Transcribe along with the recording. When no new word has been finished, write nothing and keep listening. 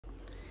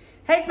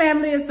Hey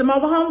family, it's the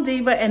Mobile Home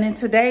Diva, and in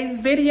today's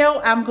video,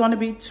 I'm going to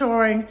be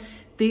touring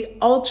the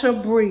Ultra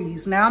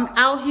Breeze. Now I'm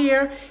out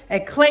here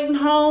at Clayton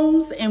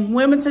Homes in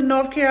Wilmington,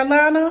 North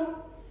Carolina.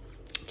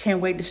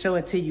 Can't wait to show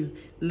it to you.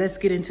 Let's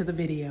get into the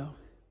video.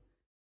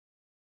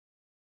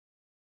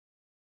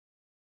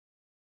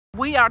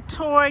 We are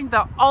touring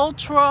the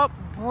Ultra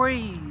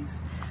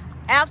Breeze.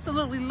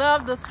 Absolutely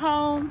love this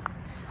home.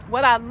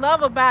 What I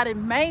love about it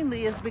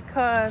mainly is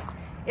because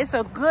it's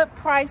a good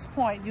price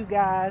point, you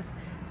guys.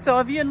 So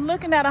if you're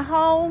looking at a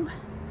home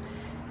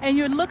and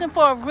you're looking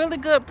for a really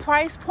good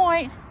price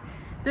point,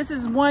 this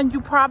is one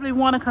you probably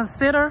want to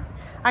consider.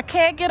 I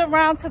can't get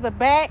around to the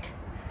back.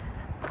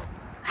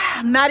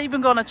 I'm not even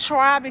going to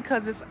try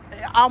because it's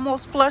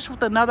almost flush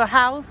with another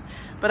house,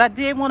 but I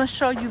did want to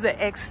show you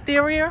the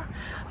exterior.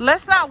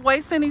 Let's not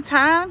waste any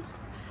time.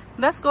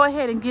 Let's go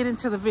ahead and get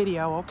into the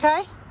video,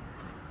 okay?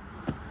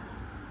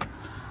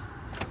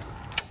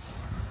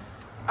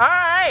 All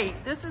right,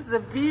 this is the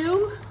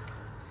view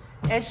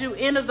as you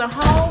enter the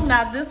home.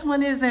 Now this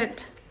one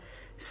isn't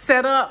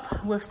set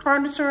up with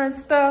furniture and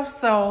stuff,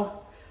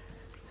 so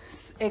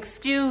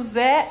excuse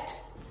that,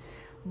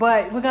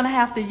 but we're gonna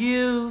have to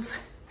use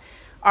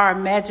our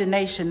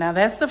imagination. Now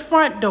that's the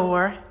front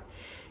door.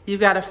 You've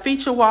got a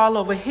feature wall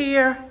over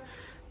here,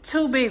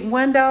 2 big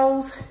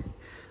windows,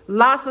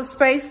 lots of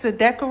space to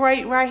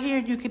decorate right here.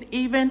 You could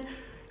even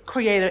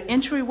create an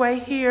entryway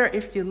here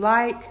if you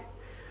like.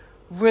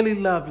 Really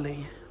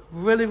lovely.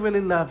 Really,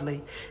 really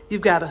lovely.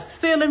 You've got a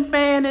ceiling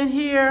fan in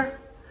here.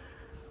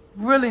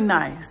 Really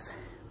nice.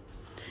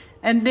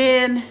 And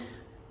then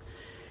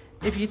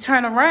if you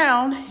turn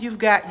around, you've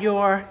got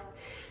your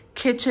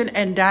kitchen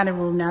and dining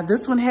room. Now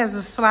this one has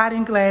the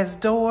sliding glass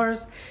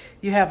doors.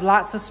 You have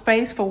lots of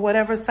space for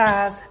whatever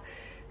size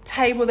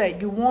table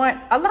that you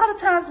want. A lot of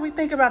times we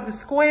think about the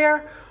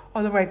square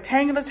or the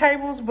rectangular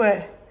tables,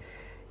 but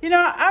you know,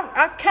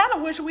 I kind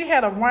of wish we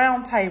had a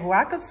round table.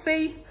 I could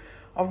see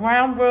a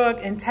round rug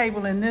and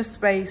table in this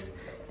space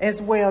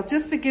as well,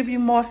 just to give you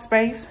more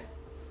space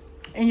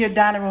in your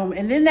dining room.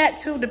 And then that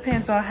too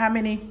depends on how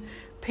many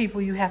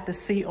people you have to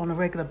see on a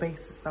regular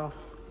basis. So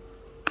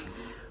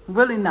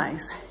really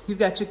nice. You've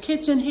got your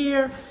kitchen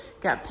here,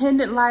 got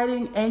pendant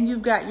lighting, and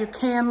you've got your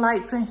can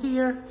lights in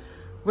here.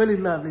 Really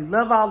lovely.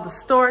 Love all the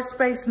storage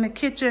space in the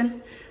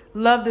kitchen.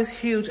 Love this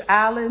huge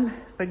island.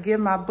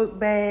 Forgive my book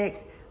bag.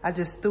 I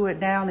just threw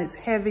it down. It's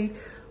heavy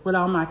with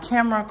all my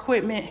camera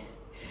equipment.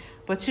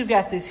 But you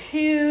got this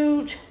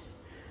huge,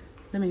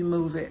 let me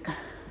move it.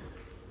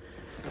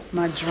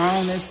 My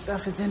drone and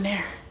stuff is in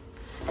there.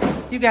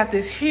 You got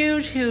this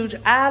huge, huge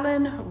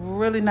island,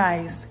 really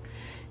nice.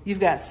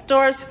 You've got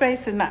storage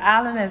space in the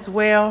island as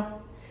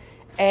well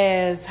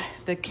as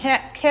the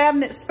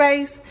cabinet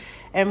space.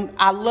 And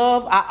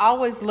I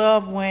always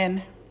love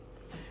when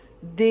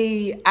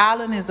the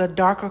island is a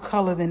darker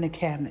color than the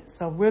cabinet.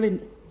 So really,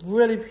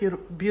 really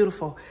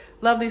beautiful.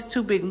 Love these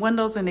 2 big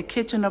windows in the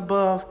kitchen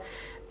above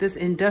this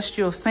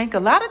industrial sink. A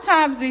lot of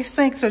times these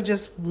sinks are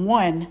just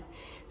one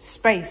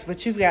space,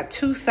 but you've got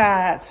 2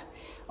 sides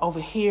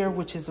over here,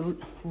 which is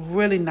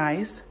really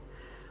nice.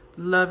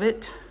 Love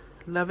it,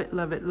 love it,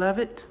 love it, love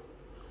it.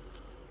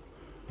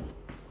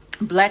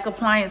 Black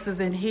appliances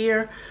in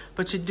here,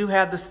 but you do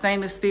have the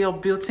stainless steel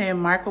built-in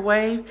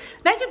microwave.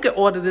 Now you could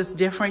order this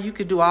different. You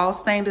could do all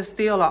stainless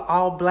steel or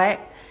all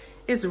black.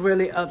 It's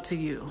really up to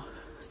you.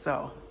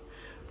 So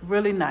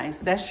really nice.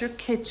 That's your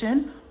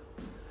kitchen.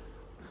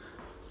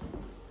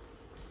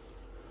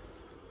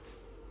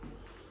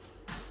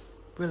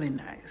 Really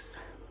nice.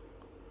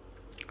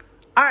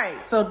 All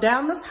right, so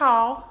down this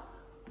hall,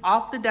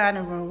 off the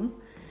dining room,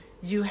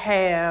 you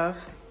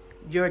have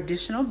your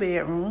additional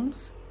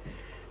bedrooms.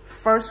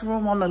 First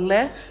room on the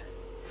left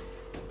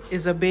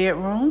is a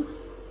bedroom.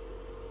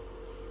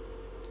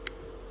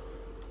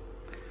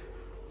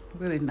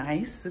 Really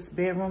nice. This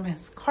bedroom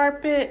has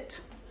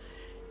carpet,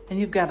 and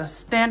you've got a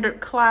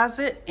standard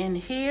closet in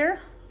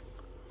here.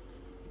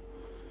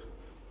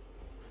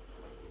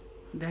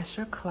 That's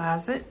your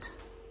closet.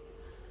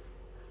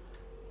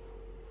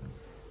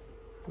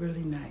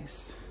 Really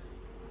nice.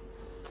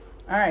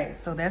 All right,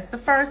 so that's the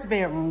first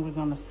bedroom we're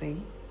gonna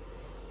see.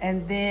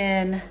 And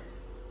then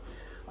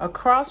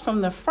across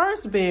from the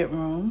first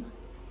bedroom,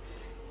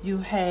 you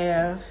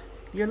have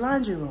your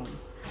laundry room.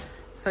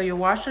 So your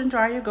washer and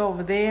dryer go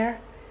over there.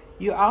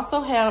 You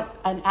also have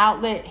an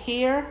outlet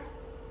here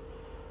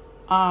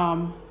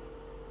that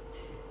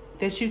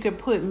you could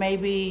put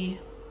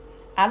maybe,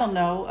 I don't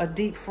know, a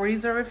deep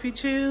freezer if you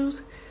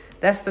choose.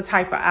 That's the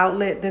type of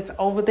outlet that's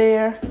over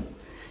there.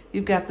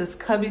 You've got this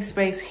cubby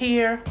space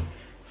here.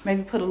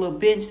 Maybe put a little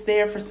bench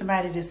there for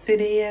somebody to sit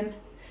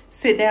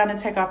down and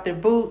take off their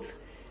boots,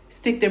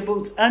 stick their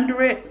boots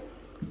under it,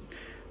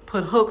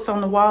 put hooks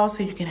on the wall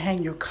so you can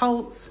hang your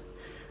coats.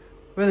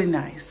 Really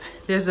nice.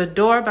 There's a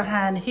door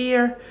behind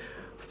here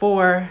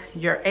for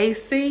your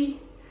AC.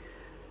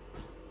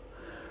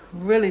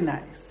 Really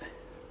nice.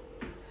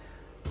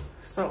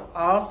 So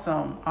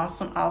awesome,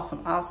 awesome,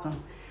 awesome,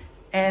 awesome.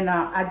 And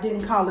I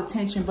didn't call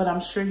attention, but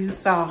I'm sure you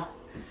saw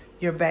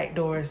your back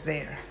door is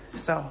there.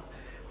 So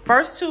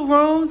First two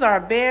rooms are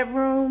a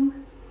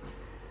bedroom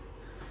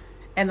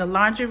and the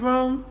laundry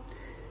room.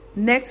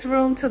 Next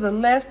room to the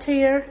left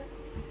here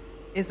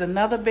is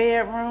another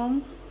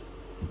bedroom.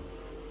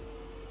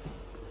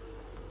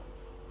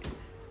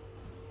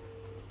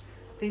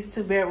 These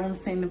two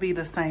bedrooms seem to be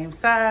the same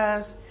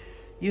size.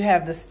 You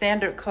have the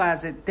standard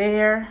closet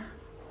there.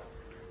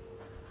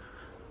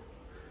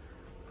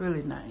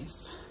 Really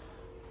nice.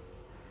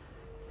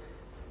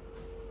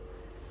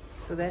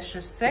 So that's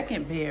your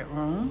second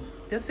bedroom.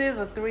 This is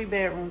a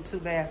 3-bedroom,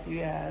 2-bath, you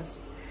guys.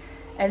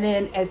 And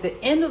then at the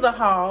end of the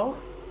hall,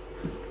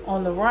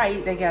 on the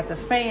right, they got the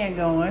fan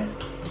going.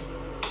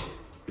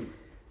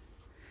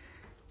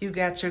 You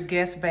got your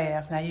guest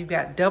bath. Now you've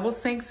got double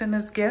sinks in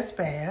this guest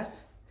bath,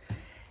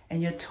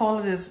 and your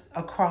toilet is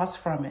across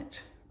from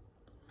it.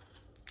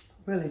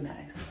 Really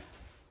nice.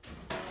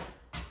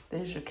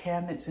 There's your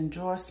cabinets and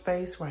drawer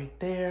space right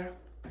there.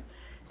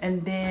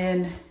 And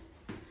then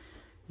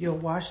your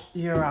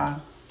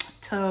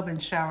tub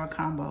and shower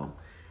combo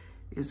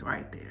is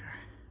right there.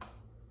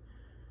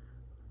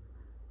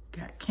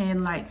 Got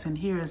can lights in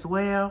here as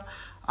well,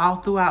 all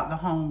throughout the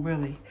home,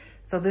 really.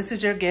 So this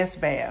is your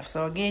guest bath.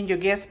 So again, your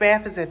guest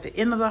bath is at the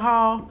end of the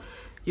hall.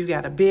 You've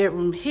got a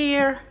bedroom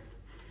here,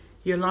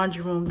 your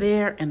laundry room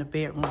there, and a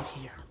bedroom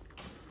here.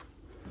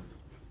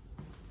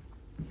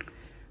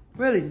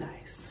 Really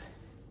nice.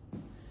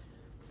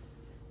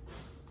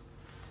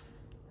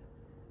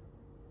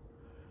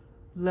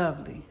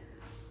 Lovely.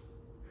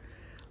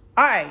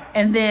 All right,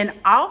 and then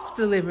off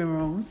the living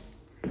room,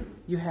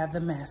 you have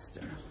the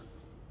master.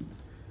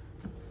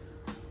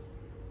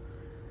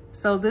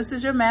 So this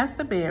is your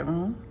master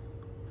bedroom.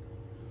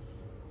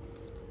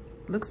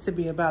 Looks to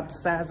be about the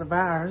size of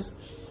ours.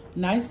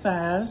 Nice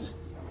size.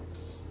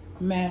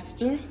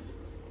 Master.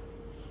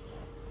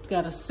 It's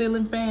got a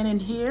ceiling fan in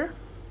here.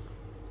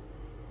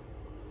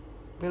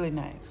 Really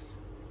nice.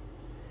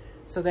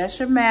 So that's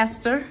your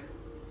master.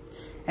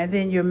 And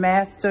then your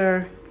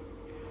master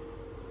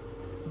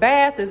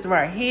bath is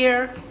right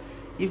here.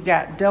 You've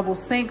got double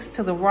sinks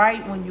to the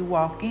right when you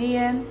walk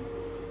in.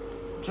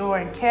 Drawer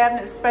and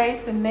cabinet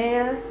space in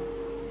there.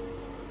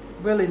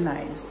 Really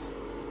nice.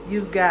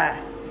 You've got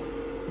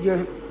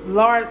your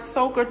large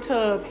soaker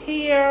tub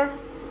here.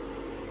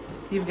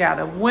 You've got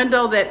a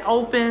window that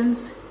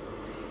opens,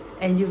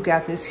 and you've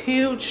got this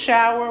huge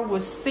shower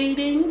with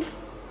seating.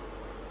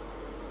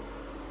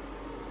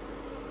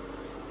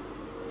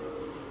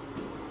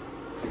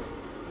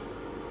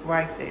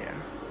 Right there.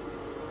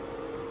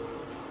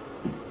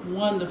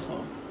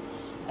 Wonderful.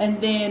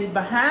 And then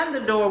behind the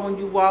door when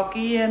you walk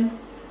in,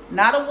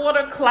 not a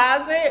water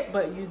closet,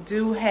 but you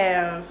do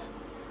have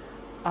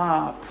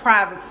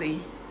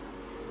privacy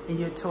in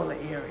your toilet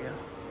area.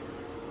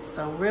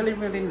 So really,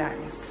 really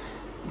nice.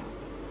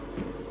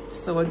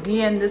 So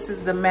again, this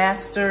is the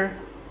master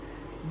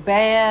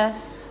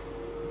bath.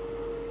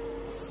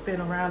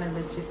 Spin around and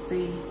let you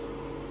see.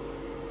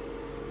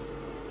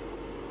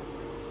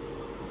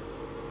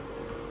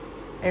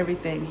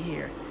 Everything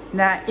here.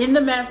 Now in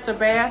the master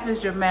bath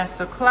is your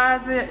master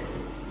closet.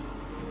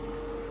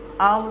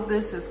 All of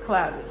this is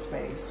closet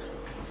space.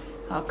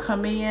 I'll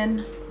come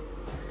in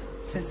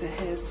since it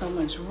has so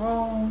much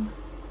room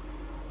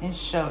and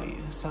show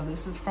you. So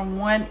this is from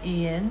one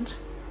end.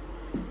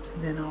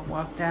 Then I'll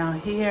walk down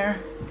here.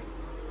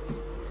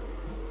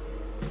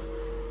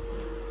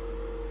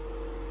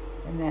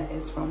 And that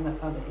is from the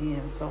other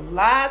end. So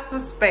lots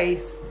of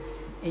space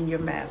in your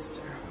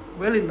master.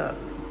 Really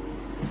lovely.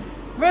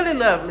 Really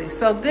lovely.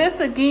 So this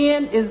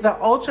again is the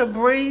Ultra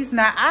Breeze.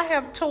 Now I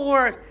have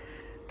toured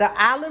the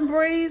Island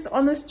Breeze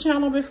on this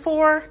channel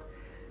before.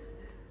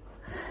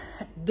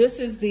 This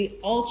is the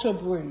Ultra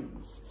Breeze.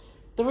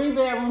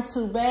 3-bedroom,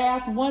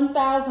 2-bath,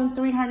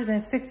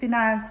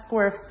 1,369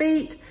 square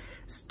feet.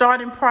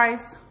 Starting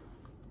price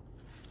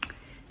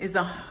is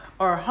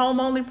home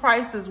only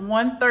price is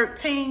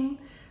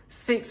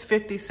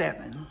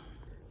 $113,657.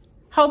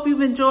 Hope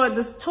you've enjoyed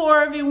this tour,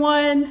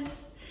 everyone.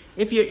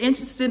 If you're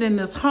interested in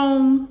this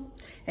home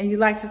and you'd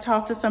like to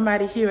talk to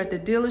somebody here at the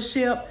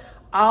dealership,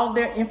 all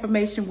their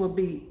information will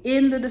be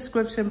in the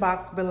description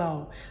box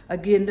below.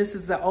 Again, this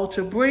is the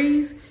Ultra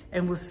Breeze,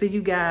 and we'll see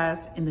you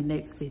guys in the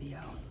next video.